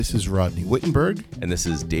This is Rodney Wittenberg. And this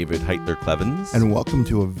is David Heitler-Clevens. And welcome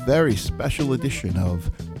to a very special edition of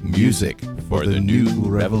Music for the New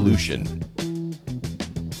Revolution.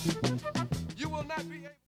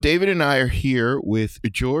 David and I are here with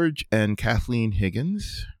George and Kathleen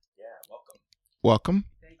Higgins. Yeah, welcome. Welcome.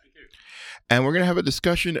 Thank you. And we're going to have a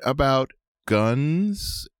discussion about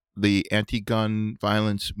guns, the anti-gun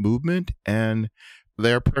violence movement, and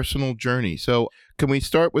their personal journey. So can we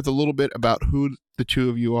start with a little bit about who the two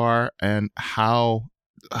of you are and how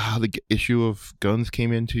the issue of guns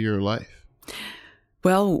came into your life?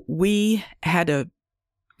 Well, we had a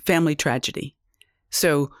family tragedy.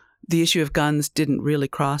 So the issue of guns didn't really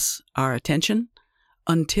cross our attention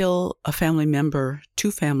until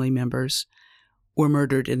two family members were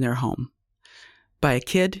murdered in their home by a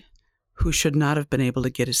kid who should not have been able to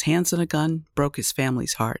get his hands on a gun, broke his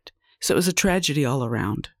family's heart. So it was a tragedy all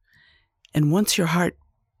around. And once your heart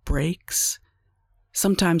breaks,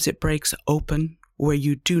 sometimes it breaks open where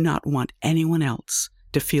you do not want anyone else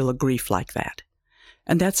to feel a grief like that.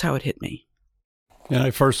 And that's how it hit me. And I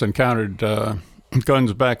first encountered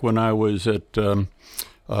guns back when I was at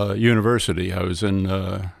university. I was in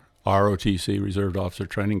ROTC, Reserve Officer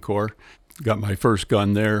Training Corps. Got my first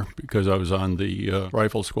gun there because I was on the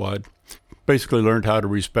rifle squad. Basically learned how to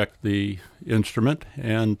respect the instrument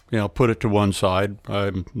and, put it to one side.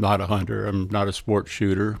 I'm not a hunter. I'm not a sports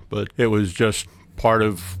shooter, but it was just part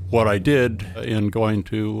of what I did in going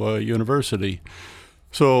to university.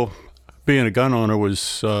 So being a gun owner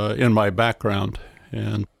was in my background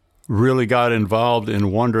and really got involved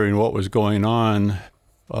in wondering what was going on.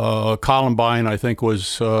 Columbine, I think,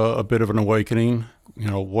 was a bit of an awakening.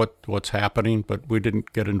 What's happening, but we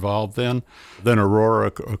didn't get involved then. Then Aurora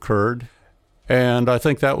occurred. And I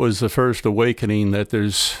think that was the first awakening that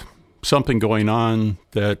there's something going on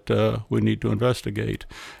that we need to investigate.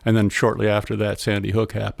 And then shortly after that, Sandy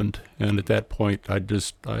Hook happened. And at that point, I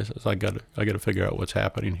got to figure out what's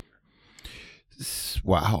happening.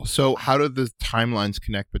 Wow. So how do the timelines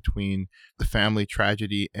connect between the family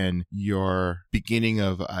tragedy and your beginning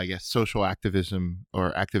of, social activism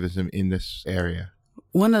or activism in this area?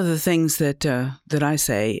 One of the things that I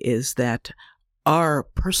say is that our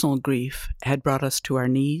personal grief had brought us to our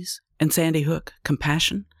knees, and Sandy Hook,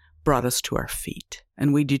 compassion, brought us to our feet.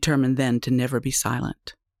 And we determined then to never be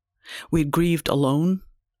silent. We'd grieved alone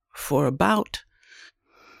for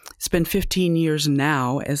it's been 15 years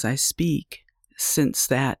now as I speak, since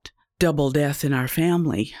that double death in our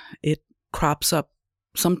family. It crops up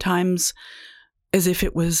sometimes as if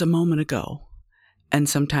it was a moment ago. And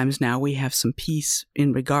sometimes now we have some peace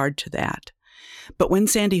in regard to that. But when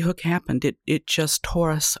Sandy Hook happened, it just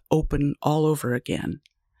tore us open all over again.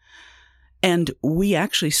 And we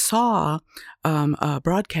actually saw a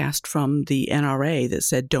broadcast from the NRA that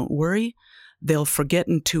said, "Don't worry, they'll forget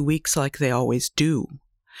in 2 weeks like they always do."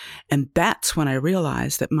 And that's when I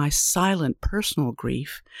realized that my silent personal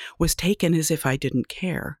grief was taken as if I didn't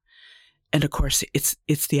care. And of course,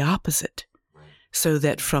 it's the opposite. So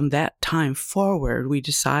that from that time forward, we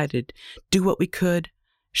decided, do what we could,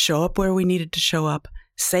 show up where we needed to show up,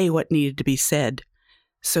 say what needed to be said,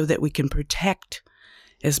 so that we can protect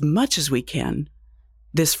as much as we can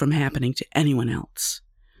this from happening to anyone else.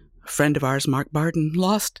 A friend of ours, Mark Barden,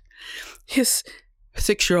 lost his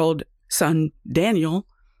 6-year-old son, Daniel,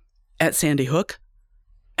 at Sandy Hook,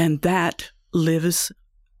 and that lives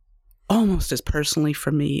almost as personally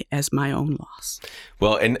for me as my own loss.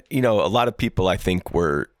 Well, and, a lot of people, I think,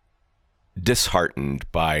 were disheartened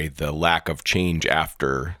by the lack of change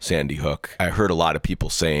after Sandy Hook. I heard a lot of people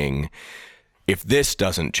saying, if this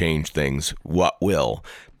doesn't change things, what will?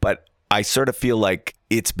 But I sort of feel like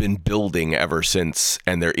it's been building ever since,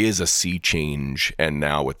 and there is a sea change. And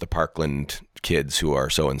now with the Parkland kids who are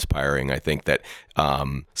so inspiring, I think that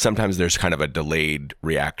sometimes there's kind of a delayed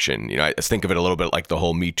reaction. I think of it a little bit like the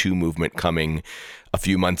whole Me Too movement coming a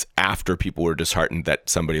few months after people were disheartened that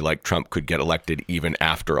somebody like Trump could get elected, even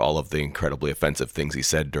after all of the incredibly offensive things he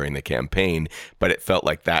said during the campaign. But it felt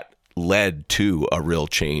like that led to a real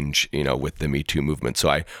change, with the Me Too movement. So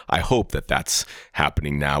I hope that that's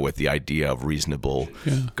happening now with the idea of reasonable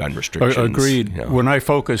gun restrictions. Agreed. When I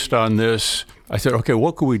focused on this, I said, okay,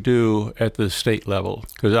 what can we do at the state level?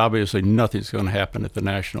 Because obviously nothing's going to happen at the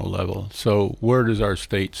national level. So where does our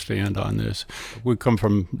state stand on this? We come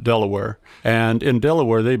from Delaware. And in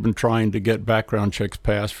Delaware, they've been trying to get background checks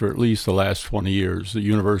passed for at least the last 20 years, the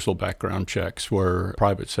universal background checks, where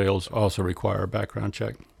private sales also require a background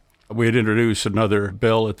check. We had introduced another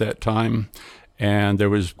bill at that time, and there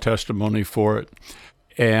was testimony for it.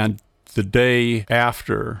 And the day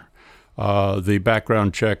after, The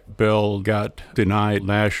background check bill got denied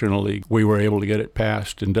nationally. We were able to get it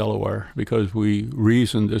passed in Delaware because we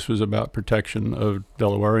reasoned this was about protection of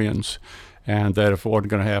Delawareans, and that if it wasn't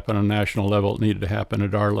going to happen on a national level, it needed to happen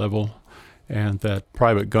at our level, and that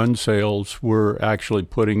private gun sales were actually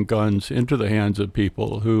putting guns into the hands of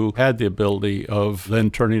people who had the ability of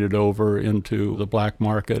then turning it over into the black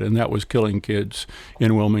market, and that was killing kids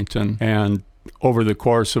in Wilmington. And over the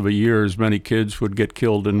course of a year, as many kids would get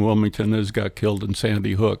killed in Wilmington as got killed in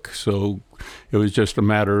Sandy Hook. So it was just a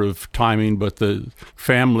matter of timing, but the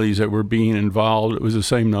families that were being involved, it was the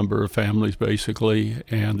same number of families basically,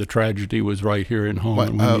 and the tragedy was right here in home,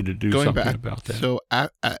 and we needed to do something about that. So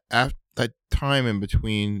at that time in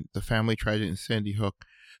between the family tragedy and Sandy Hook,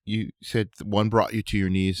 you said one brought you to your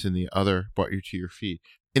knees and the other brought you to your feet.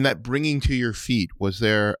 In that bringing to your feet, was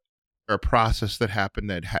there a process that happened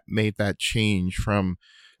that made that change from,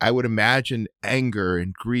 I would imagine, anger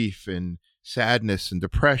and grief and sadness and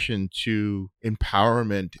depression to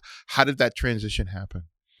empowerment? How did that transition happen?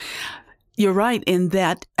 You're right in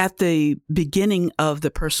that at the beginning of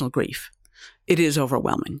the personal grief, it is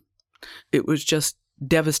overwhelming. It was just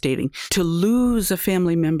devastating. To lose a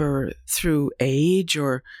family member through age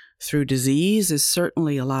or through disease is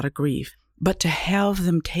certainly a lot of grief. But to have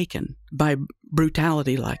them taken by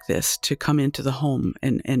brutality like this, to come into the home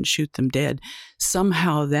and shoot them dead,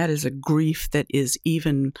 somehow that is a grief that is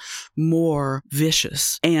even more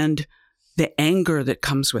vicious. And the anger that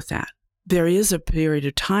comes with that. There is a period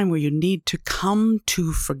of time where you need to come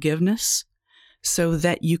to forgiveness so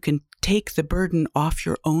that you can take the burden off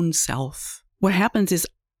your own self. What happens is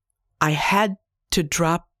I had to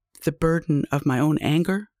drop the burden of my own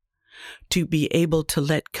anger to be able to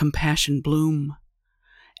let compassion bloom,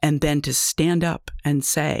 and then to stand up and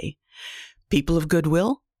say, people of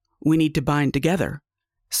goodwill, we need to bind together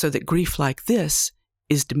so that grief like this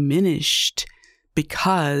is diminished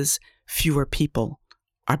because fewer people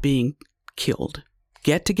are being killed.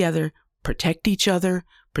 Get together, protect each other,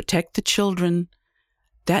 protect the children.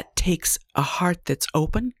 That takes a heart that's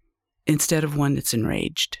open instead of one that's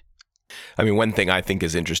enraged. I mean, one thing I think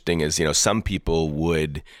is interesting is, some people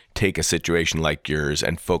would take a situation like yours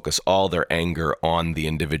and focus all their anger on the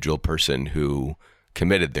individual person who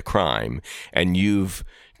committed the crime. And you've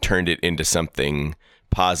turned it into something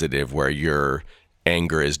positive where your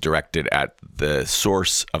anger is directed at the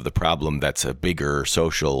source of the problem that's a bigger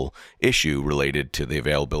social issue related to the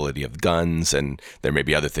availability of guns. And there may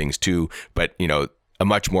be other things too, but, a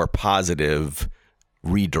much more positive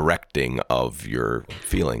redirecting of your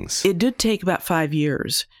feelings. It did take about 5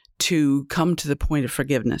 years to come to the point of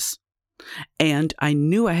forgiveness. And I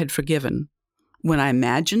knew I had forgiven when I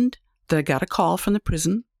imagined that I got a call from the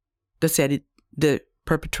prison that said the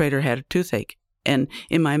perpetrator had a toothache. And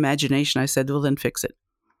in my imagination, I said, well, then fix it.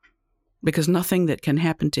 Because nothing that can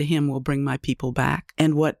happen to him will bring my people back.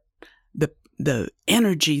 And what the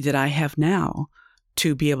energy that I have now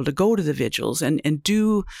to be able to go to the vigils and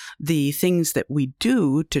do the things that we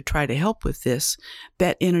do to try to help with this,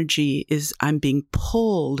 that energy is, I'm being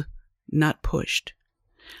pulled, not pushed,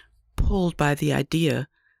 pulled by the idea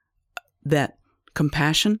that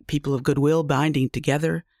compassion, people of goodwill binding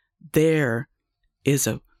together, there is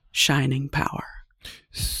a shining power.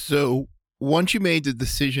 So once you made the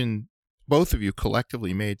decision, both of you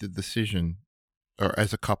collectively made the decision, or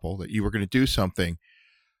as a couple, that you were going to do something,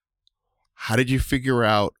 how did you figure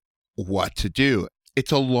out what to do?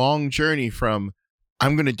 It's a long journey from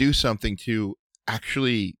I'm going to do something to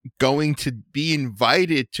actually going to be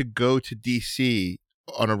invited to go to D.C.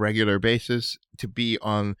 on a regular basis, to be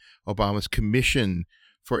on Obama's commission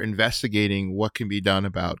for investigating what can be done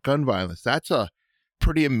about gun violence. That's a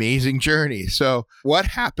pretty amazing journey. So what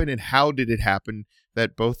happened and how did it happen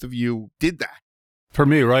that both of you did that? For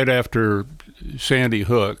me, right after Sandy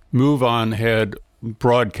Hook, MoveOn had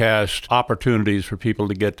broadcast opportunities for people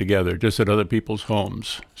to get together just at other people's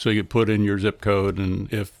homes. So you put in your zip code,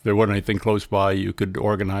 and if there wasn't anything close by, you could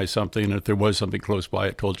organize something. And if there was something close by,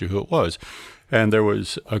 it told you who it was. And there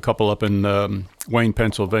was a couple up in Wayne,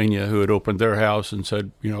 Pennsylvania, who had opened their house and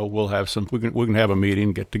said, we'll have we can have a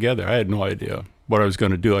meeting, get together. I had no idea what I was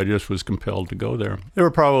going to do. I just was compelled to go there. There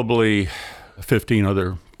were probably 15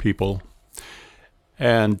 other people.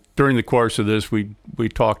 And during the course of this, we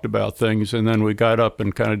talked about things, and then we got up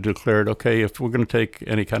and kind of declared, okay, if we're going to take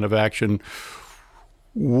any kind of action,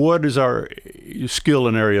 what is our skill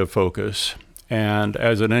and area of focus? And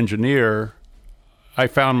as an engineer, I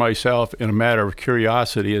found myself in a matter of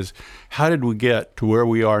curiosity is how did we get to where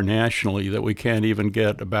we are nationally that we can't even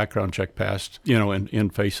get a background check passed, in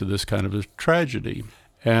face of this kind of a tragedy?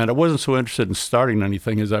 And I wasn't so interested in starting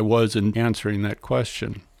anything as I was in answering that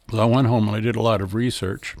question. I went home and I did a lot of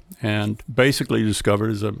research and basically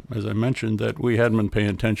discovered, as I mentioned, that we hadn't been paying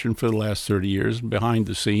attention for the last 30 years. Behind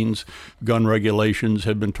the scenes, gun regulations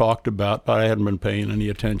had been talked about, but I hadn't been paying any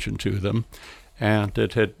attention to them. And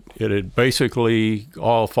it had basically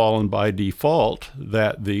all fallen by default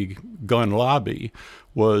that the gun lobby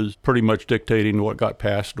was pretty much dictating what got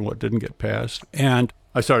passed and what didn't get passed. And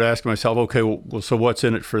I started asking myself, okay, well, so what's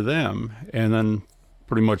in it for them? And then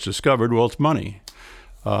pretty much discovered, well, it's money.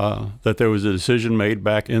 That there was a decision made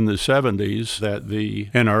back in the 70s that the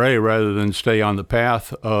NRA, rather than stay on the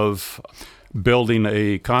path of building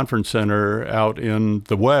a conference center out in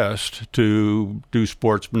the West to do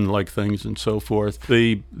sportsman-like things and so forth,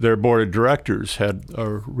 their board of directors had a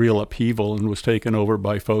real upheaval and was taken over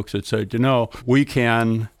by folks that said, we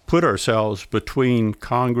can put ourselves between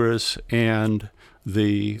Congress and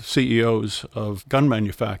the CEOs of gun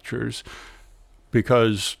manufacturers,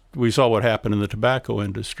 because we saw what happened in the tobacco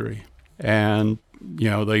industry. And,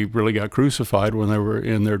 they really got crucified when they were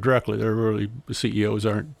in there directly. The CEOs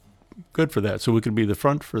aren't good for that, so we could be the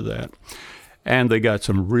front for that. And they got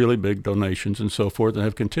some really big donations and so forth, and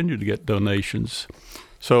have continued to get donations.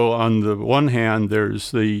 So on the one hand,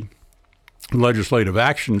 there's the legislative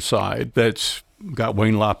action side that's got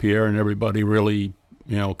Wayne LaPierre and everybody really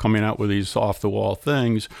coming out with these off-the-wall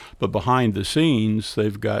things. But behind the scenes,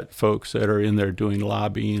 they've got folks that are in there doing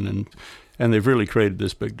lobbying, and they've really created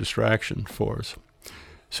this big distraction for us.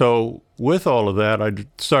 So with all of that, I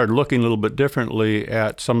started looking a little bit differently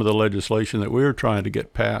at some of the legislation that we were trying to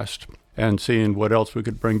get passed and seeing what else we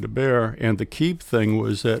could bring to bear. And the key thing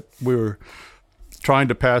was that we were trying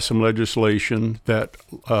to pass some legislation that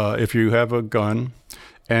if you have a gun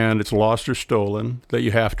and it's lost or stolen, that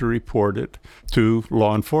you have to report it to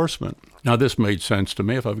law enforcement. Now, this made sense to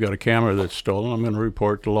me. If I've got a camera that's stolen, I'm going to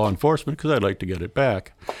report to law enforcement because I'd like to get it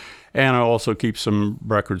back. And I also keep some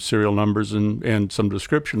record serial numbers and some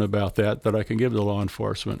description about that I can give to law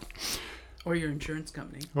enforcement. Or your insurance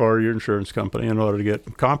company. In order to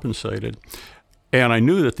get compensated. And I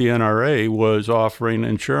knew that the NRA was offering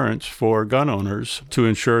insurance for gun owners to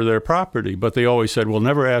insure their property, but they always said, we'll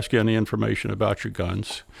never ask you any information about your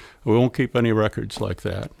guns. We won't keep any records like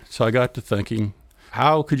that. So I got to thinking,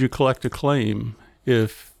 how could you collect a claim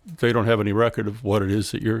if they don't have any record of what it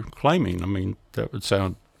is that you're claiming? I mean, that would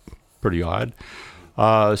sound pretty odd.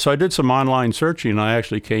 So I did some online searching. I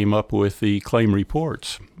actually came up with the claim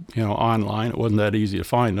reports, online. It wasn't that easy to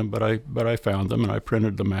find them, but I found them and I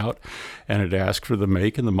printed them out, and it asked for the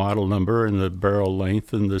make and the model number and the barrel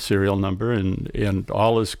length and the serial number and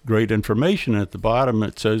all this great information. At the bottom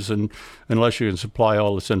it says, and unless you can supply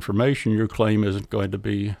all this information, your claim isn't going to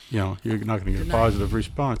be, you're not going to get a positive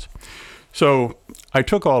response. So I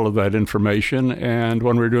took all of that information, and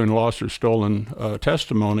when we were doing lost or stolen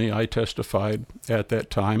testimony, I testified at that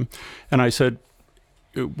time, and I said,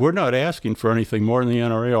 we're not asking for anything more than the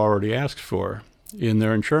NRA already asked for in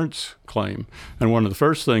their insurance claim. And one of the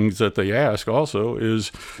first things that they ask also is,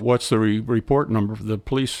 what's the report number, the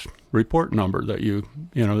police report number that you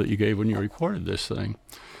gave when you reported this thing?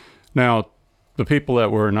 Now, the people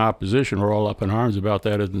that were in opposition were all up in arms about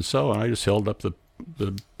that, and so, and I just held up the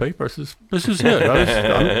paper. Says, this is it.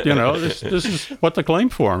 This is what the claim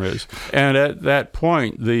form is. And at that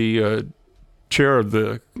point, the chair of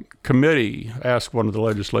the committee asked one of the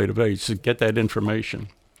legislative aides to get that information.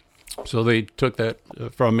 So they took that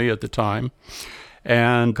from me at the time.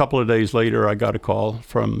 And a couple of days later, I got a call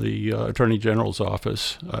from the Attorney General's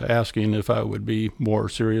office asking if I would be more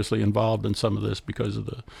seriously involved in some of this because of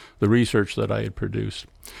the research that I had produced.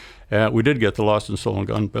 We did get the lost and stolen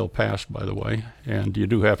gun bill passed, by the way, and you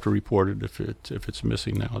do have to report it if it's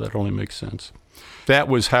missing now. That only makes sense. That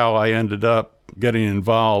was how I ended up getting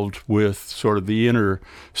involved with sort of the inner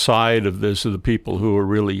side of this, of the people who are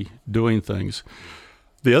really doing things.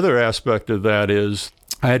 The other aspect of that is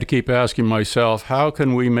I had to keep asking myself, how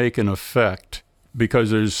can we make an effect?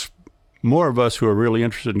 Because there's more of us who are really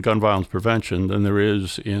interested in gun violence prevention than there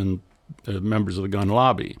is in members of the gun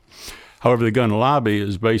lobby. However, the gun lobby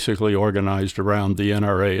is basically organized around the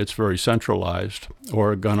NRA. It's very centralized,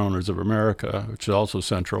 or Gun Owners of America, which is also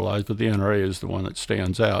centralized, but the NRA is the one that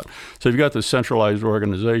stands out. So you've got this centralized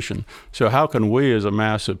organization. So how can we as a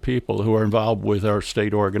mass of people who are involved with our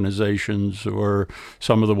state organizations, or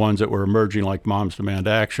some of the ones that were emerging like Moms Demand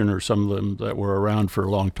Action, or some of them that were around for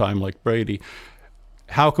a long time like Brady,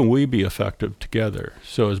 how can we be effective together?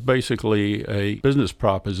 So it's basically a business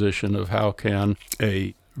proposition of how can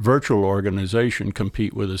a virtual organization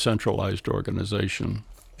compete with a centralized organization.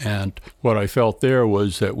 And what I felt there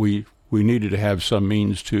was that we needed to have some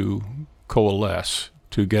means to coalesce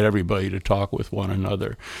to get everybody to talk with one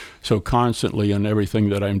another. So constantly in everything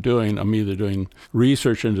that I'm doing, I'm either doing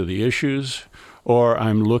research into the issues or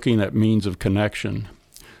I'm looking at means of connection.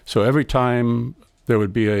 So every time there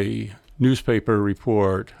would be a newspaper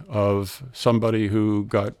report of somebody who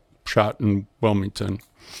got shot in Wilmington,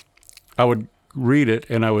 I would read it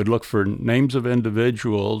and I would look for names of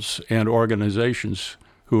individuals and organizations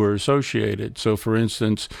who are associated. So, for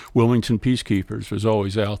instance, Wilmington Peacekeepers was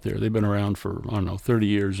always out there. They've been around for, 30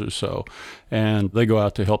 years or so. And they go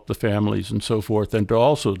out to help the families and so forth, and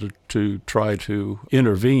to try to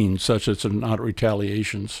intervene such as not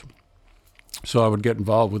retaliations. So I would get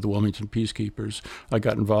involved with the Wilmington Peacekeepers. I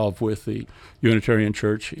got involved with the Unitarian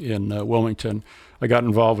Church in Wilmington. I got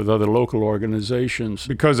involved with other local organizations.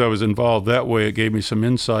 Because I was involved that way, it gave me some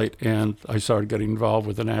insight, and I started getting involved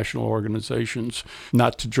with the national organizations,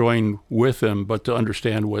 not to join with them, but to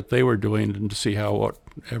understand what they were doing and to see how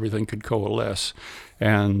everything could coalesce.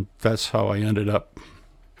 And that's how I ended up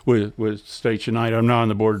with States United. I'm now on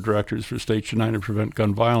the board of directors for States United to Prevent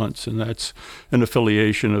Gun Violence, and that's an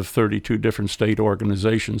affiliation of 32 different state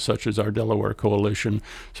organizations, such as our Delaware Coalition,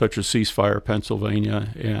 such as Ceasefire Pennsylvania,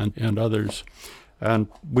 and others. And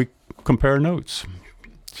we compare notes.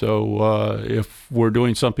 So if we're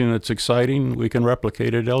doing something that's exciting, we can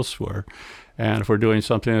replicate it elsewhere. And if we're doing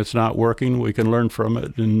something that's not working, we can learn from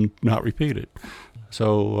it and not repeat it.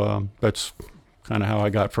 So that's kind of how I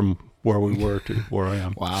got from where we were to where I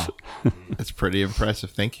am. Wow. That's pretty impressive.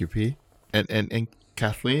 Thank you, Pete. And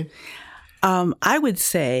Kathleen? I would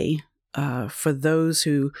say for those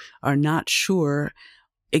who are not sure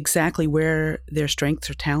exactly where their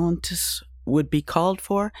strengths or talents would be called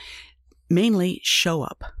for, mainly show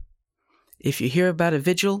up. If you hear about a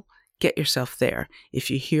vigil, get yourself there. If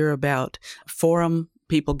you hear about forum,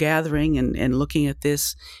 people gathering and looking at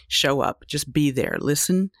this, show up. Just be there.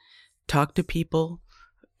 Listen, talk to people.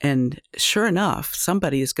 And sure enough,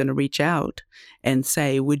 somebody is going to reach out and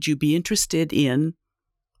say, would you be interested in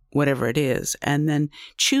whatever it is? And then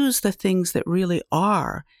choose the things that really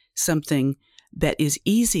are something that is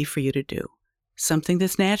easy for you to do, something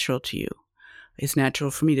that's natural to you. It's natural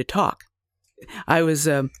for me to talk. I was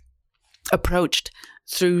approached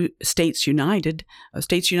through States United.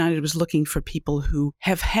 States United was looking for people who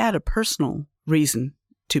have had a personal reason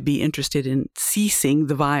to be interested in ceasing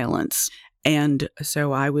the violence. And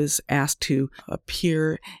so I was asked to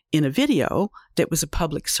appear in a video that was a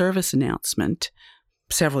public service announcement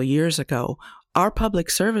several years ago. Our public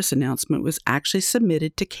service announcement was actually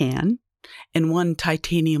submitted to Cannes and won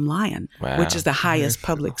Titanium Lion, which is the highest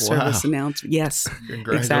public service announcement. Yes,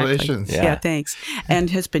 congratulations. Exactly. Yeah, thanks.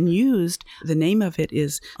 And has been used. The name of it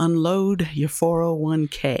is Unload Your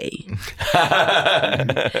 401k.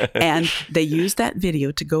 And they use that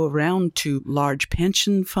video to go around to large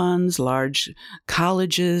pension funds, large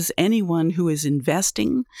colleges, anyone who is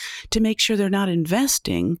investing, to make sure they're not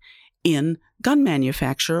investing in gun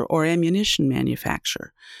manufacture or ammunition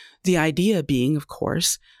manufacture. The idea being, of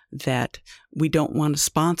course, that we don't want to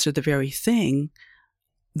sponsor the very thing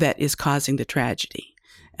that is causing the tragedy.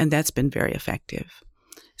 And that's been very effective.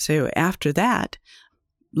 So after that,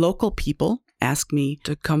 local people asked me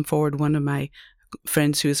to come forward. One of my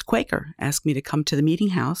friends who is Quaker asked me to come to the meeting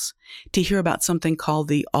house to hear about something called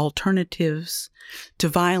the Alternatives to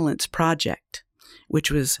Violence Project,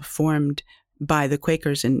 which was formed by the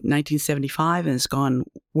Quakers in 1975 and has gone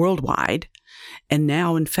worldwide. And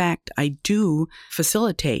now, in fact, I do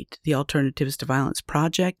facilitate the Alternatives to Violence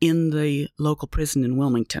Project in the local prison in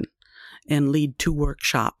Wilmington and lead 2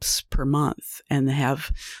 workshops per month. And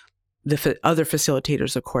have the other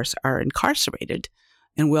facilitators, of course, are incarcerated.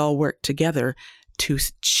 And we all work together to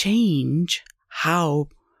change how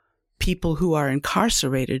people who are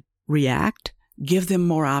incarcerated react, give them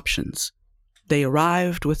more options. They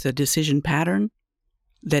arrived with a decision pattern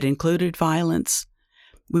that included violence.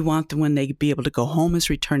 We want them, when they be able to go home as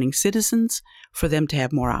returning citizens, for them to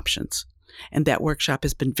have more options. And that workshop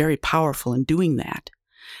has been very powerful in doing that.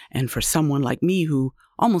 And for someone like me who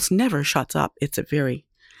almost never shuts up, it's a very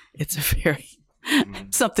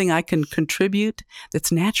something I can contribute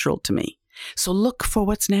that's natural to me. So look for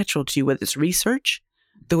what's natural to you, whether it's research,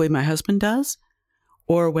 the way my husband does,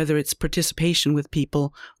 or whether it's participation with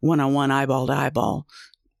people one-on-one, eyeball to eyeball,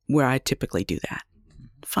 where I typically do that.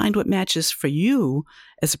 Find what matches for you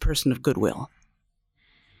as a person of goodwill.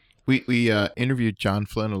 We interviewed John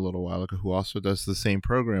Flynn a little while ago, who also does the same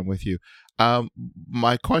program with you.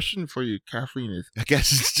 My question for you, Kathleen, is, I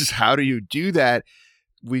guess it's just, how do you do that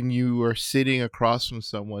when you are sitting across from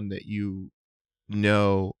someone that you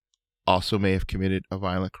know also may have committed a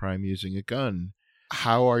violent crime using a gun?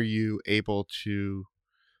 How are you able to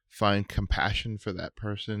find compassion for that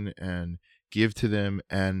person and give to them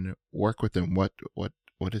and work with them? What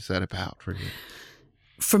is that about for you?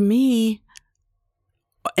 For me,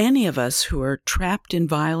 any of us who are trapped in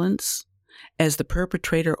violence as the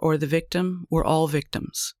perpetrator or the victim, we're all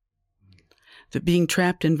victims. That being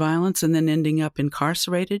trapped in violence and then ending up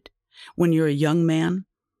incarcerated when you're a young man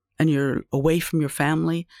and you're away from your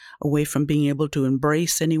family, away from being able to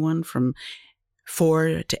embrace anyone from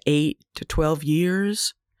 4 to 8 to 12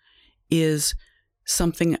 years is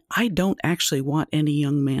something I don't actually want any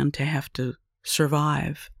young man to have to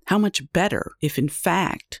survive. How much better if, in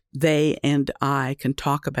fact, they and I can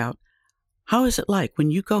talk about how is it like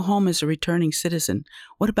when you go home as a returning citizen?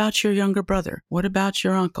 What about your younger brother? What about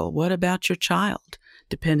your uncle? What about your child?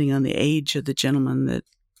 Depending on the age of the gentleman that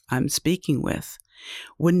I'm speaking with.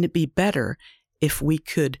 Wouldn't it be better if we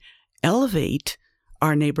could elevate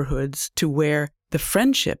our neighborhoods to where the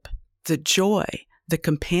friendship, the joy, the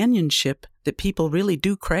companionship that people really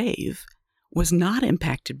do crave was not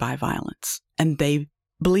impacted by violence? And they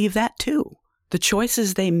believe that too. The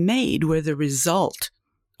choices they made were the result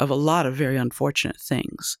of a lot of very unfortunate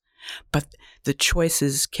things. But the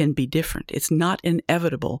choices can be different. It's not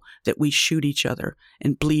inevitable that we shoot each other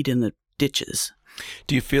and bleed in the ditches.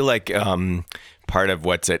 Do you feel like part of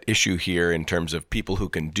what's at issue here in terms of people who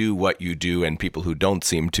can do what you do and people who don't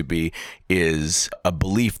seem to be is a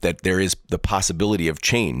belief that there is the possibility of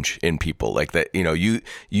change in people? Like that,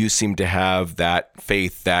 you seem to have that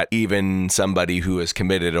faith that even somebody who has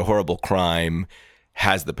committed a horrible crime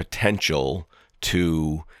has the potential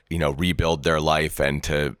to, rebuild their life and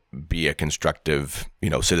to be a constructive,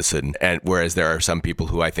 citizen. And whereas there are some people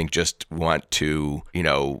who I think just want to,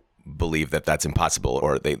 believe that that's impossible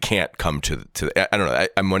or they can't come to I don't know.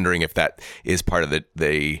 I'm wondering if that is part of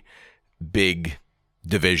the big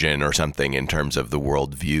division or something in terms of the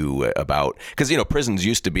worldview about, because, prisons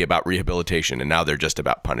used to be about rehabilitation and now they're just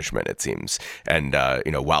about punishment, it seems. And,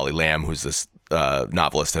 Wally Lamb, who's this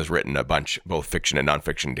novelist, has written a bunch, both fiction and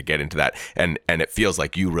nonfiction, to get into that. And it feels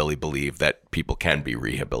like you really believe that people can be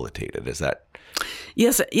rehabilitated. Is that?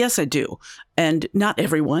 Yes, I do. And not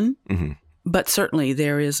everyone. Mm-hmm. But certainly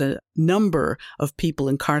there is a number of people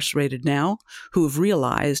incarcerated now who have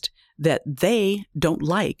realized that they don't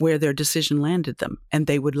like where their decision landed them, and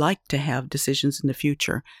they would like to have decisions in the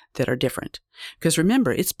future that are different. Because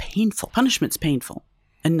remember, it's painful. Punishment's painful,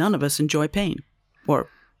 and none of us enjoy pain. Or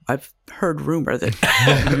I've heard rumor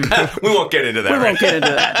that... We won't get into that. We won't get into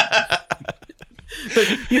that.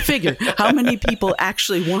 But you figure, how many people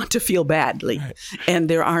actually want to feel badly? Right. And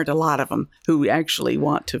there aren't a lot of them who actually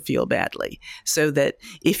want to feel badly. So that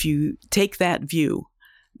if you take that view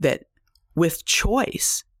that with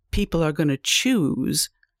choice, people are going to choose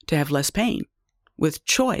to have less pain. With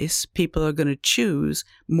choice, people are going to choose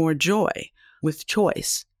more joy. With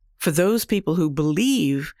choice. For those people who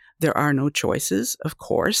believe there are no choices, of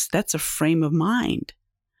course, that's a frame of mind.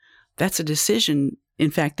 That's a decision,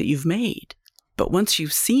 in fact, that you've made. But once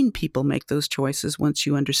you've seen people make those choices, once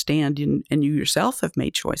you understand and you yourself have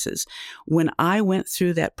made choices, when I went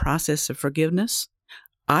through that process of forgiveness,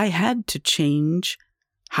 I had to change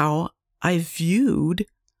how I viewed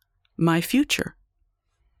my future.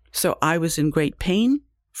 So I was in great pain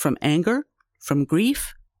from anger, from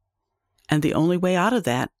grief, and the only way out of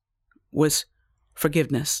that was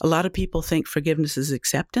forgiveness. A lot of people think forgiveness is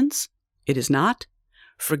acceptance. It is not.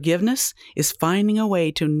 Forgiveness is finding a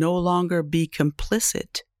way to no longer be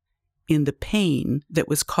complicit in the pain that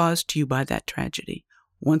was caused to you by that tragedy.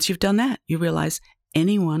 Once you've done that, you realize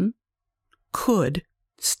anyone could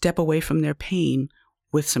step away from their pain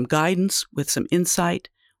with some guidance, with some insight,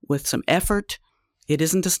 with some effort. It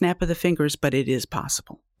isn't a snap of the fingers, but it is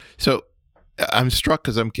possible. So I'm struck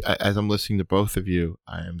as I'm listening to both of you,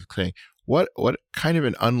 I am saying, what kind of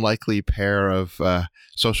an unlikely pair of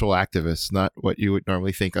social activists, not what you would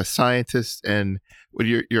normally think, a scientist and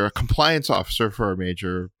you're a compliance officer for a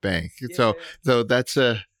major bank. Yeah. So that's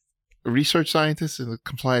a research scientist and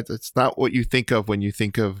compliance. It's not what you think of when you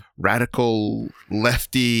think of radical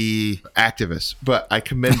lefty activists, but I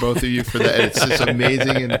commend both of you for that. It's just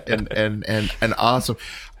amazing and awesome.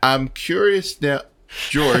 I'm curious now,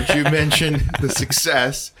 George, you mentioned the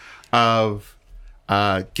success of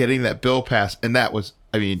getting that bill passed. And that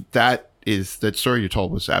story you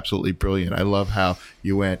told was absolutely brilliant. I love how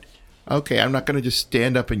you went, okay, I'm not going to just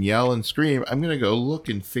stand up and yell and scream. I'm going to go look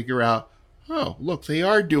and figure out, oh, look, they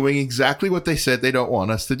are doing exactly what they said they don't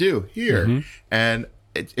want us to do here. Mm-hmm. And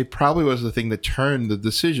it probably was the thing that turned the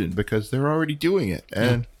decision because they're already doing it.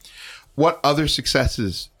 And what other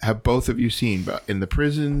successes have both of you seen in the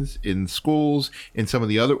prisons, in schools, in some of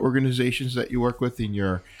the other organizations that you work with in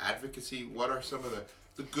your advocacy? What are some of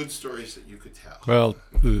the good stories that you could tell? Well,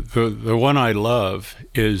 the one I love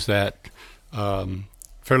is that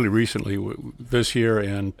fairly recently, this year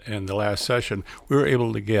and the last session, we were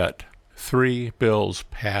able to get 3 bills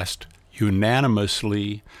passed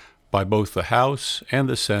unanimously by both the House and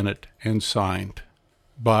the Senate and signed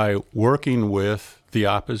by working with the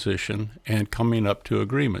opposition and coming up to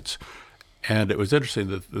agreements. And it was interesting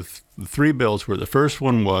that the 3 bills were, the first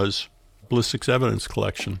one was ballistics evidence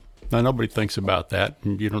collection. Now, nobody thinks about that,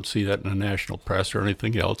 and you don't see that in the national press or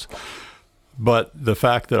anything else. But the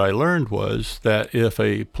fact that I learned was that if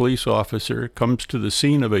a police officer comes to the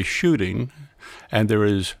scene of a shooting and there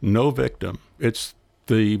is no victim, it's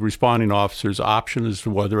the responding officer's option as to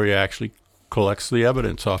whether he actually collects the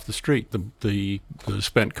evidence off the street, the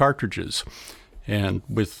spent cartridges. And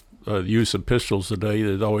with the use of pistols today,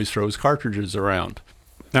 it always throws cartridges around.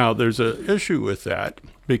 Now, there's an issue with that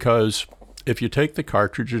because if you take the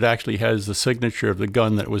cartridge, it actually has the signature of the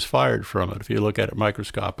gun that was fired from it. If you look at it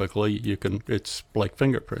microscopically, it's like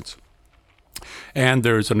fingerprints. And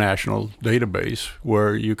there's a national database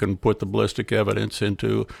where you can put the ballistic evidence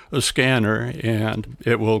into a scanner, and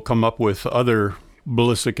it will come up with other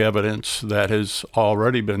ballistic evidence that has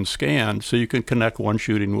already been scanned, so you can connect one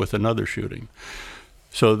shooting with another shooting.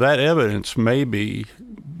 So that evidence may be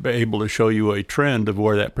able to show you a trend of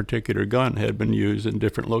where that particular gun had been used in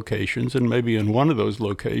different locations, and maybe in one of those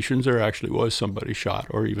locations there actually was somebody shot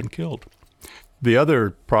or even killed. The other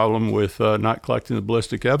problem with not collecting the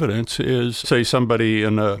ballistic evidence is, say somebody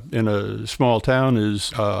in a small town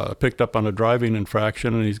is picked up on a driving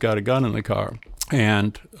infraction and he's got a gun in the car,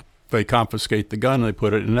 and they confiscate the gun and they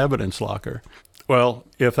put it in an evidence locker. Well,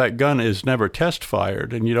 if that gun is never test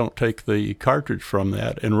fired and you don't take the cartridge from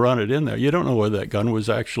that and run it in there, you don't know whether that gun was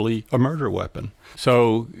actually a murder weapon.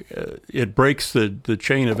 So it breaks the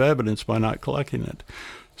chain of evidence by not collecting it.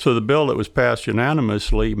 So the bill that was passed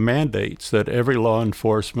unanimously mandates that every law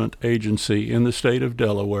enforcement agency in the state of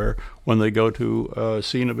Delaware, when they go to a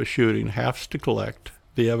scene of a shooting, has to collect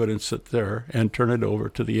the evidence that's there and turn it over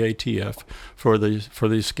to the ATF for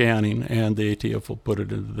the scanning, and the ATF will put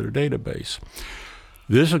it into their database.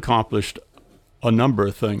 This accomplished a number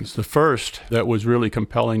of things. The first that was really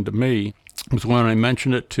compelling to me was when I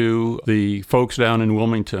mentioned it to the folks down in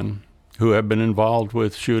Wilmington who have been involved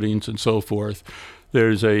with shootings and so forth.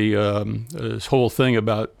 There's this whole thing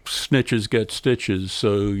about snitches get stitches,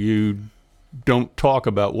 so you don't talk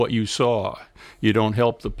about what you saw. You don't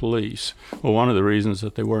help the police. Well, one of the reasons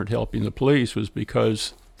that they weren't helping the police was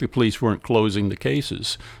because the police weren't closing the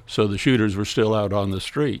cases, so the shooters were still out on the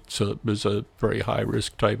street. So it was a very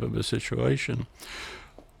high-risk type of a situation.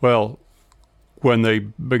 Well, when they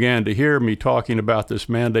began to hear me talking about this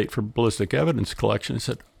mandate for ballistic evidence collection, they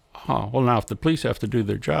said, well, now if the police have to do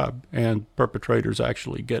their job and perpetrators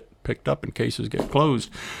actually get picked up and cases get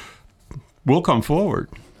closed, we'll come forward.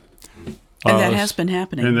 And that has been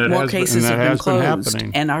happening. More cases have been closed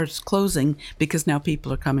and are closing because now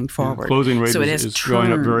people are coming forward. The closing rate is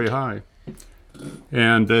going up very high.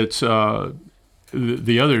 And it's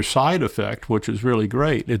the other side effect, which is really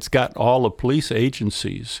great, it's got all the police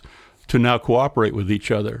agencies to now cooperate with each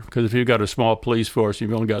other. Because if you've got a small police force and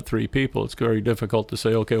you've only got 3 people, it's very difficult to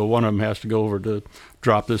say, okay, well, one of them has to go over to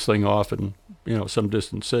drop this thing off in some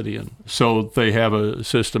distant city. And so they have a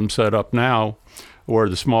system set up now where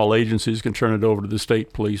the small agencies can turn it over to the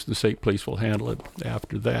state police. The state police will handle it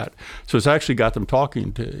after that. So it's actually got them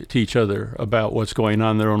talking to each other about what's going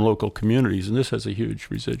on in their own local communities, and this has a huge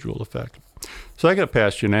residual effect. So that got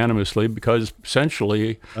passed unanimously because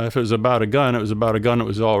essentially, if it was about a gun, it was about a gun that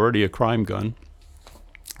was already a crime gun.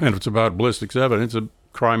 And if it's about ballistics evidence, a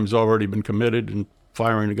crime has already been committed and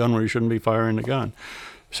firing a gun where you shouldn't be firing a gun.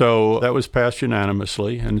 So that was passed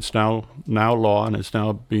unanimously, and it's now law, and it's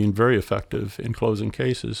now being very effective in closing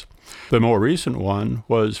cases. The more recent one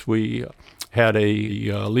was we had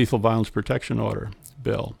a lethal violence protection order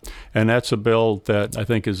bill, and that's a bill that I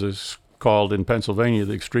think is called in Pennsylvania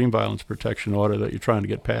the extreme violence protection order that you're trying to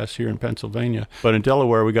get passed here in Pennsylvania. But in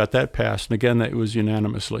Delaware, we got that passed, and again, that was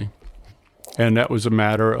unanimously. And that was a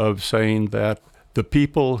matter of saying that the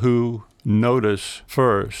people who notice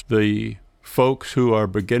first, the folks who are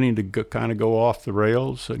beginning to kind of go off the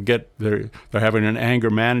rails and they're having an anger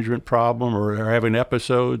management problem or are having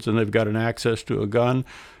episodes and they've got an access to a gun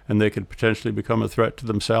and they could potentially become a threat to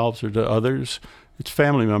themselves or to others. It's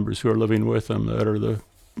family members who are living with them that are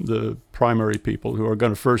the primary people who are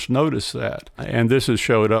going to first notice that. And this has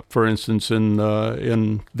showed up, for instance, in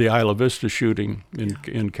the Isla Vista shooting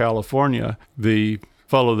in California. The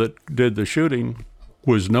fellow that did the shooting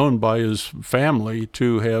was known by his family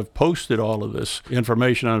to have posted all of this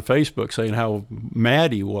information on Facebook saying how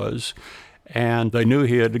mad he was. And they knew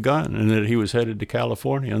he had a gun and that he was headed to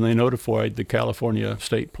California. And they notified the California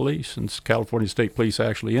State Police. And California State Police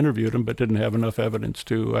actually interviewed him, but didn't have enough evidence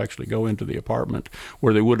to actually go into the apartment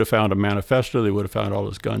where they would have found a manifesto. They would have found all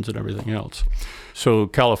his guns and everything else. So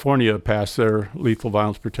California passed their lethal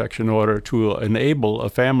violence protection order to enable a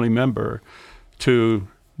family member to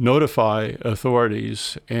notify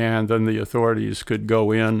authorities, and then the authorities could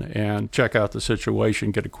go in and check out the situation,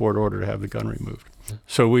 get a court order to have the gun removed.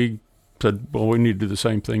 So we said, well, we need to do the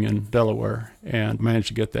same thing in Delaware, and managed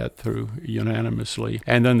to get that through unanimously.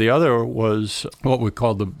 And then the other was what we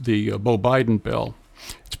call the Beau Biden bill.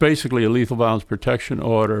 It's basically a lethal violence protection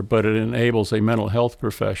order, but it enables a mental health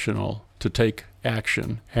professional to take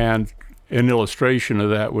action. And an illustration of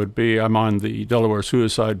that would be, I'm on the Delaware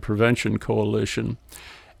Suicide Prevention Coalition,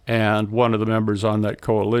 and one of the members on that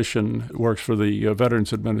coalition works for the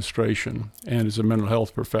Veterans Administration and is a mental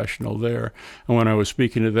health professional there. And when I was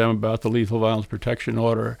speaking to them about the lethal violence protection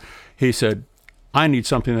order, he said, I need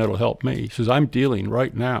something that'll help me. He says, I'm dealing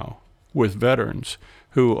right now with veterans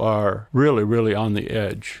who are really, really on the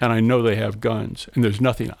edge, and I know they have guns, and there's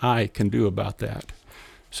nothing I can do about that.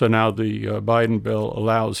 So now the Biden bill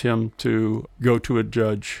allows him to go to a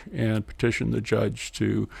judge and petition the judge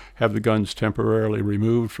to have the guns temporarily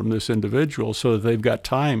removed from this individual so that they've got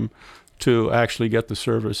time to actually get the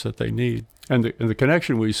service that they need. And the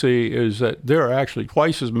connection we see is that there are actually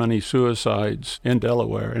twice as many suicides in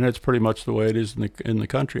Delaware, and it's pretty much the way it is in the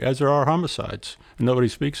country, as there are homicides. And nobody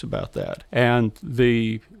speaks about that. And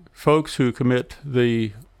the folks who commit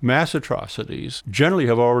the mass atrocities generally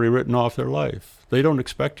have already written off their life. They don't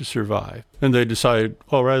expect to survive. And they decide,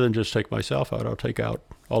 well, rather than just take myself out, I'll take out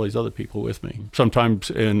all these other people with me. Sometimes,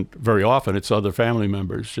 and very often, it's other family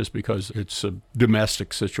members just because it's a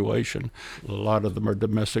domestic situation. A lot of them are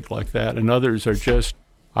domestic like that. And others are just,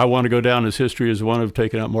 I want to go down as history as the one who've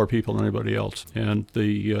taken out more people than anybody else. And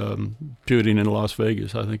the shooting in Las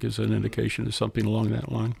Vegas, I think, is an indication of something along that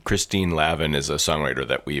line. Christine Lavin is a songwriter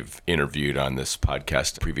that we've interviewed on this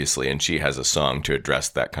podcast previously, and she has a song to address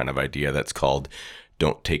that kind of idea that's called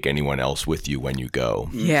Don't Take Anyone Else With You When You Go.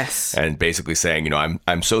 Yes. And basically saying,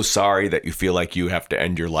 I'm so sorry that you feel like you have to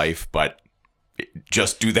end your life, but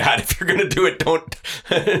just do that. If you're going to do it,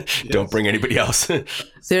 don't bring anybody else.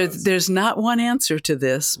 There's not one answer to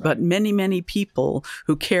this, but many, many people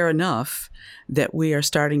who care enough that we are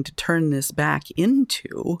starting to turn this back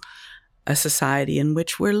into a society in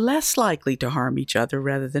which we're less likely to harm each other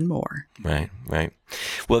rather than more. Right.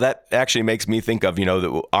 Well, that actually makes me think of,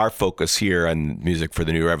 that our focus here on Music for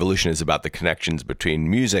the New Revolution is about the connections between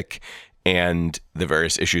music and the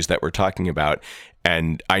various issues that we're talking about.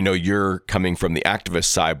 And I know you're coming from the activist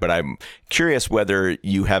side, but I'm curious whether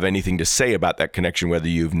you have anything to say about that connection, whether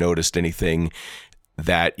you've noticed anything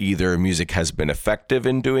that either music has been effective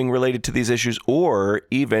in doing related to these issues, or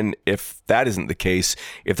even if that isn't the case,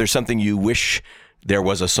 if there's something you wish there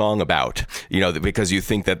was a song about, because you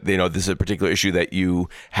think that, this is a particular issue that you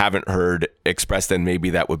haven't heard expressed, then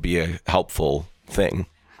maybe that would be a helpful thing.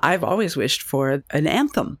 I've always wished for an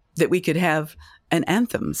anthem, that we could have an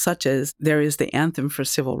anthem such as there is the anthem for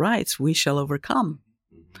civil rights, We Shall Overcome.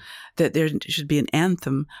 That there should be an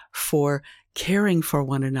anthem for caring for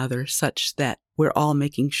one another such that we're all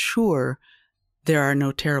making sure there are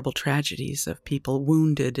no terrible tragedies of people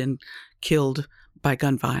wounded and killed by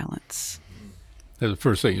gun violence. The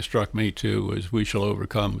first thing that struck me too was "We Shall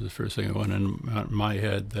Overcome." Was the first thing that went in my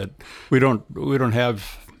head. That we don't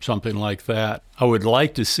have something like that. I would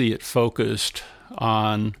like to see it focused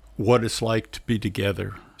on what it's like to be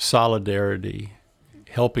together, solidarity,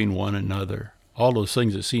 helping one another. All those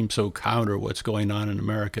things that seem so counter what's going on in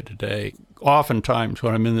America today. Oftentimes,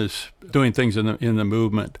 when I'm doing things in the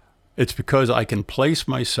movement, it's because I can place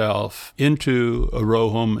myself into a row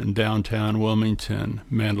home in downtown Wilmington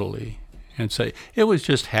mentally and say, it was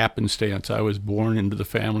just happenstance. I was born into the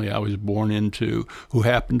family I was born into, who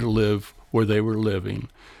happened to live where they were living,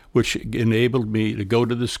 which enabled me to go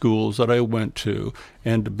to the schools that I went to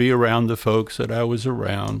and to be around the folks that I was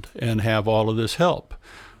around and have all of this help.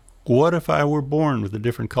 What if I were born with a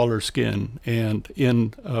different color skin and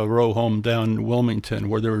in a row home down in Wilmington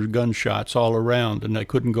where there were gunshots all around and I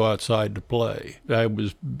couldn't go outside to play? I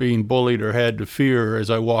was being bullied or had to fear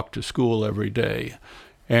as I walked to school every day.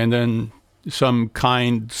 And then some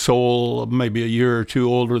kind soul, maybe a year or two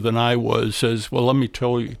older than I was, says, well, let me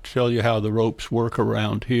tell you how the ropes work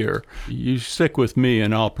around here. You stick with me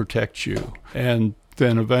and I'll protect you. And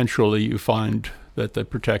then eventually you find that the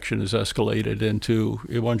protection is escalated into,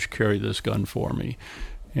 why don't you carry this gun for me?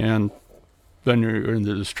 And then you're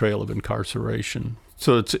into this trail of incarceration.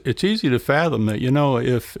 So it's easy to fathom that,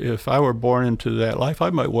 if I were born into that life, I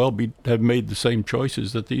might well have made the same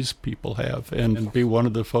choices that these people have and be one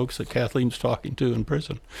of the folks that Kathleen's talking to in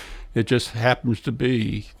prison. It just happens to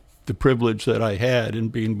be the privilege that I had in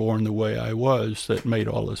being born the way I was that made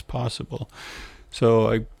all this possible.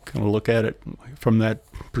 So I kind of look at it from that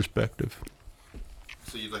perspective.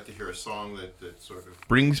 So you'd like to hear a song that sort of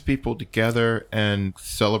brings people together and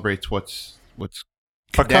celebrates what's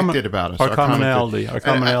connected about us. Our commonality.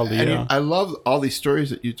 And I love all these stories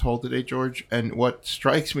that you told today, George. And what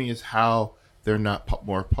strikes me is how they're not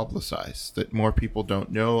more publicized, that more people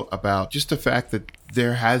don't know about just the fact that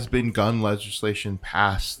there has been gun legislation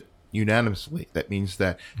passed unanimously. That means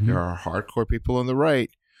that there are hardcore people on the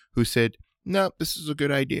right who said, no, this is a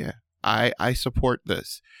good idea. I support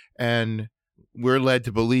this. And we're led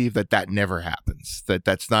to believe that never happens,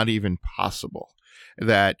 that's not even possible,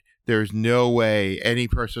 that there's no way any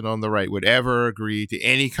person on the right would ever agree to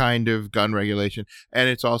any kind of gun regulation. And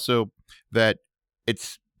it's also that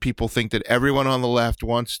people think that everyone on the left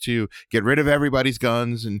wants to get rid of everybody's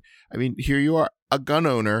guns. And I mean, here you are, a gun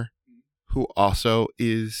owner who also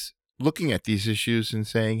is looking at these issues and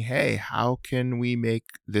saying, hey, how can we make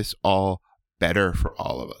this all better for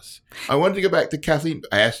all of us? I wanted to go back to Kathleen.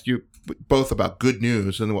 I asked you both about good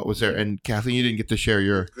news and what was there. And Kathleen, you didn't get to share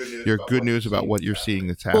your good news about what you're seeing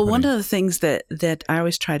that's happening. Well, one of the things that I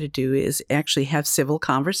always try to do is actually have civil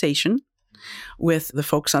conversation with the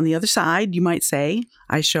folks on the other side, you might say.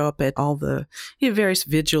 I show up at all the various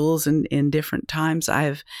vigils and in different times.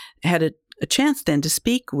 I've had a chance then to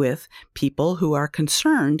speak with people who are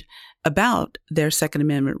concerned about their Second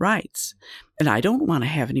Amendment rights. And I don't want to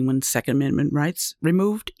have anyone's Second Amendment rights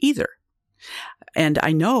removed either. And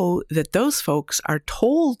I know that those folks are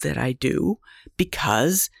told that I do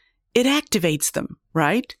because it activates them,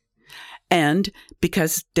 right? And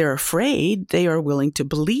because they're afraid, they are willing to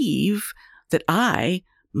believe that I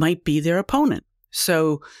might be their opponent.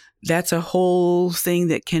 So that's a whole thing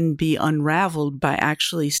that can be unraveled by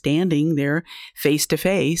actually standing there face to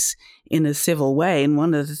face in a civil way. And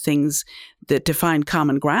one of the things that to find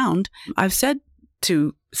common ground, I've said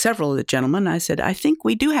to several of the gentlemen, I said, I think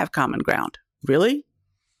we do have common ground. Really?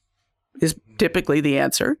 Is typically the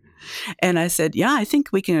answer. And I said, yeah, I think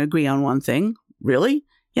we can agree on one thing. Really?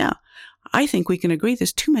 Yeah. I think we can agree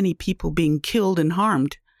there's too many people being killed and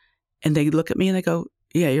harmed. And they look at me and they go,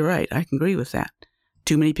 yeah, you're right. I can agree with that.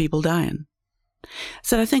 Too many people dying. I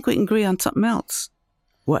said, I think we can agree on something else.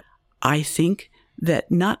 What? I think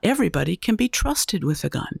that not everybody can be trusted with a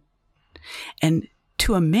gun. And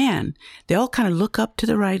to a man, they all kind of look up to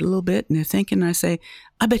the right a little bit and they're thinking, I say,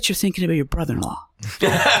 I bet you're thinking about your brother-in-law.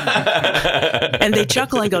 And they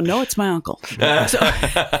chuckle and go, no, it's my uncle. So,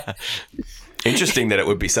 interesting that it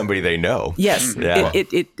would be somebody they know. Yes, Yeah.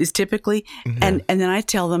 It is typically. And then I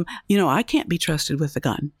tell them, I can't be trusted with a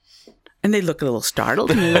gun. And they look a little startled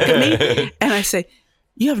and they look at me and I say,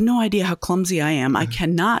 you have no idea how clumsy I am. I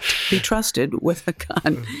cannot be trusted with a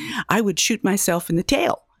gun. I would shoot myself in the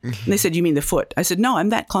tail. And they said, you mean the foot? I said, no, I'm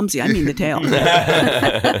that clumsy. I mean the tail.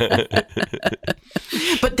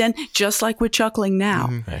 But then, just like we're chuckling now,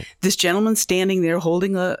 this gentleman standing there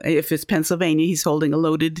holding if it's Pennsylvania, he's holding a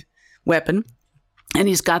loaded weapon. And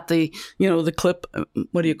he's got the clip,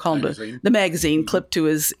 what do you call it? The magazine clipped to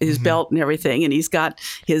his belt and everything. And he's got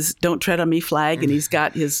his Don't Tread on Me flag and he's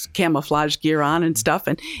got his camouflage gear on and stuff.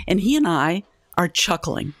 And he and I are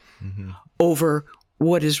chuckling over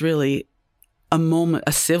what is really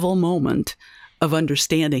a civil moment of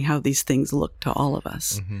understanding how these things look to all of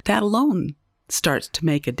us. That alone starts to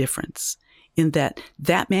make a difference in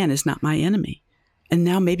that man is not my enemy. And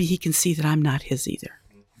now maybe he can see that I'm not his either.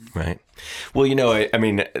 Right. Well, I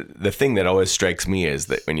mean, the thing that always strikes me is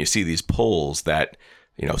that when you see these polls that,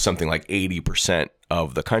 something like 80%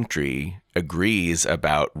 of the country agrees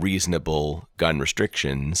about reasonable gun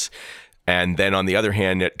restrictions. And then on the other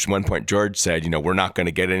hand, at one point, George said, we're not going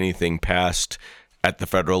to get anything passed at the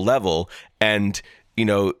federal level. And,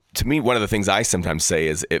 to me, one of the things I sometimes say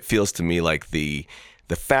is it feels to me like the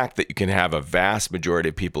fact that you can have a vast majority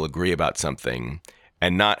of people agree about something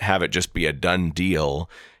and not have it just be a done deal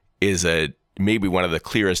is maybe one of the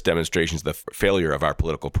clearest demonstrations of the failure of our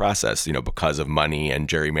political process. Because of money and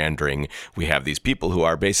gerrymandering, we have these people who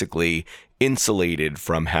are basically insulated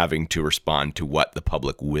from having to respond to what the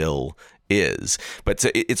public will is. But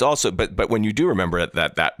it's also, but when you do remember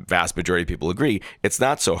that vast majority of people agree, it's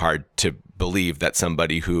not so hard to believe that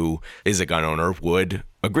somebody who is a gun owner would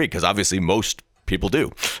agree, because obviously most people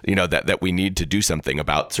do, that we need to do something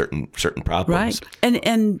about certain problems. Right.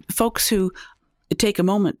 And folks who take a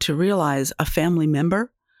moment to realize a family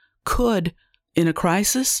member could, in a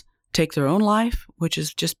crisis, take their own life, which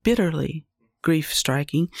is just bitterly grief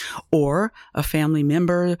striking, or a family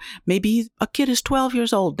member, maybe a kid is 12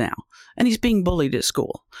 years old now and he's being bullied at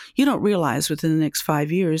school. You don't realize within the next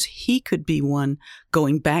 5 years he could be one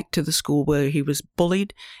going back to the school where he was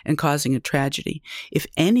bullied and causing a tragedy. If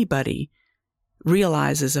anybody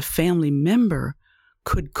realizes a family member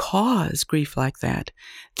could cause grief like that,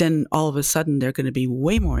 then all of a sudden they're going to be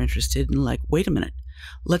way more interested in, like, wait a minute,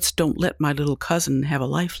 don't let my little cousin have a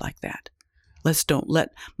life like that. Don't let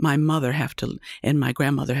my mother and my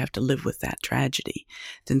grandmother have to live with that tragedy.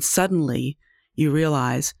 Then suddenly you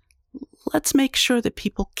realize, let's make sure that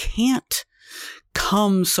people can't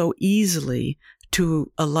come so easily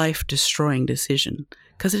to a life-destroying decision,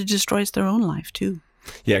 because it destroys their own life too.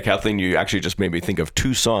 Yeah, Kathleen, you actually just made me think of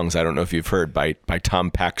two songs I don't know if you've heard by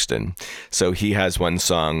Tom Paxton. So he has one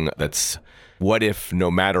song that's, what if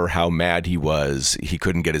no matter how mad he was, he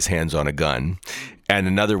couldn't get his hands on a gun? And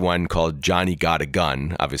another one called Johnny Got a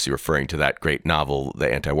Gun, obviously referring to that great novel,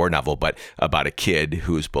 the anti-war novel, but about a kid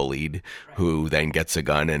who's bullied, who then gets a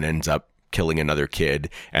gun and ends up killing another kid.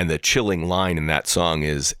 And the chilling line in that song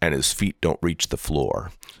is, and his feet don't reach the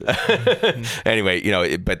floor.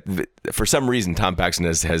 Anyway, but for some reason, Tom Paxton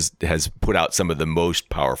has put out some of the most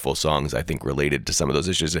powerful songs, I think, related to some of those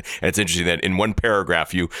issues. And it's interesting that in one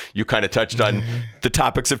paragraph, you kind of touched on the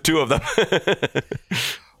topics of two of them.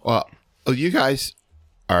 Well, you guys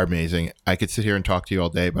are amazing. I could sit here and talk to you all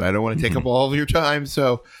day, but I don't want to take up all of your time.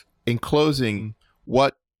 So in closing,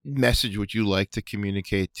 what message would you like to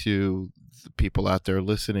communicate to the people out there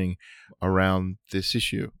listening around this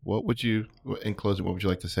issue? In closing, what would you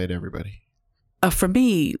like to say to everybody? For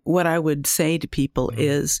me, what I would say to people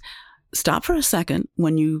is stop for a second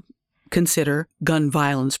when you consider gun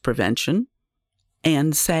violence prevention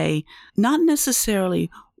and say, not necessarily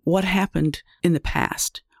what happened in the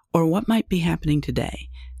past or what might be happening today.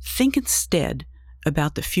 Think instead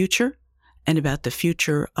about the future and about the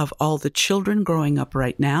future of all the children growing up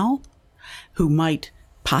right now who might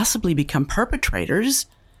possibly become perpetrators.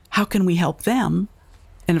 How can we help them?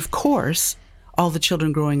 And of course, all the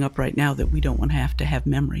children growing up right now that we don't want to have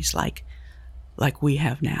memories like we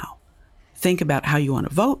have now. Think about how you want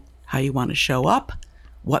to vote, how you want to show up,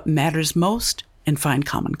 what matters most, and find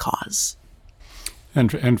common cause.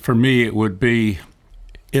 And for me, it would be,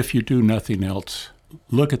 if you do nothing else,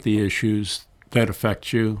 look at the issues that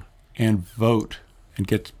affect you and vote and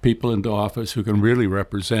get people into office who can really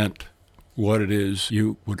represent what it is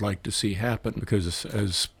you would like to see happen. Because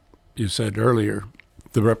as you said earlier,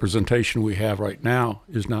 the representation we have right now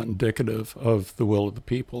is not indicative of the will of the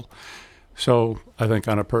people. So I think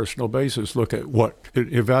on a personal basis,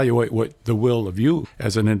 evaluate what the will of you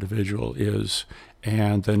as an individual is,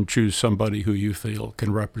 and then choose somebody who you feel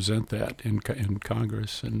can represent that in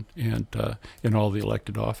Congress and in all the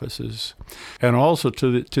elected offices. And also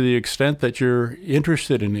to the extent that you're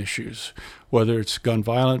interested in issues, whether it's gun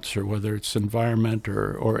violence or whether it's environment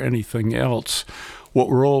or anything else, what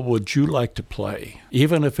role would you like to play?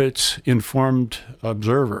 Even if it's informed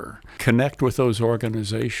observer, connect with those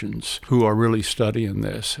organizations who are really studying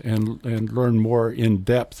this and learn more in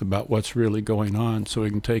depth about what's really going on so we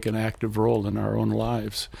can take an active role in our own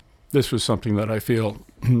lives. This was something that I feel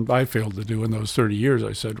I failed to do in those 30 years,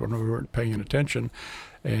 I said, when we weren't paying attention.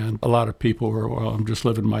 And a lot of people were, well, I'm just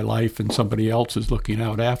living my life and somebody else is looking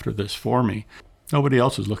out after this for me. Nobody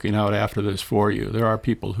else is looking out after this for you. There are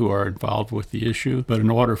people who are involved with the issue, but in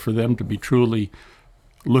order for them to be truly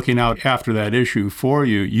looking out after that issue for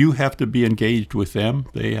you, you have to be engaged with them.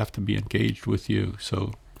 They have to be engaged with you.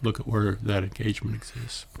 So look at where that engagement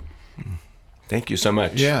exists. Thank you so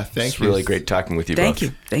much. Yeah, thank you. It's really great talking with you both. Thank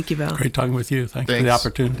you. Thank you, Val. Great talking with you. Thanks for the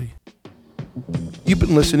opportunity. You've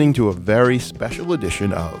been listening to a very special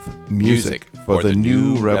edition of Music for the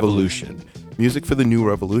New Revolution. Music for the New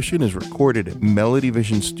Revolution is recorded at Melody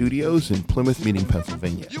Vision Studios in Plymouth Meeting,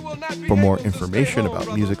 Pennsylvania. For more information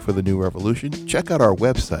about Music for the New Revolution, check out our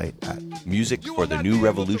website at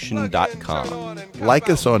musicforthenewrevolution.com. Like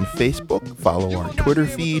us on Facebook, follow our Twitter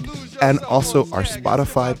feed, and also our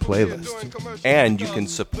Spotify playlist. And you can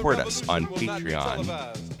support us on Patreon,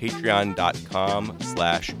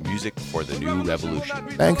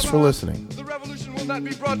 patreon.com/musicforthenewrevolution. Thanks for listening. The revolution will not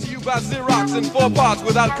be brought to you by Xerox in 4 parts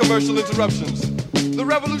without commercial interruptions. The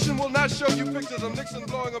revolution will not show you pictures of Nixon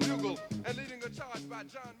blowing a bugle and leading a charge by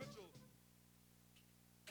John Mitchell.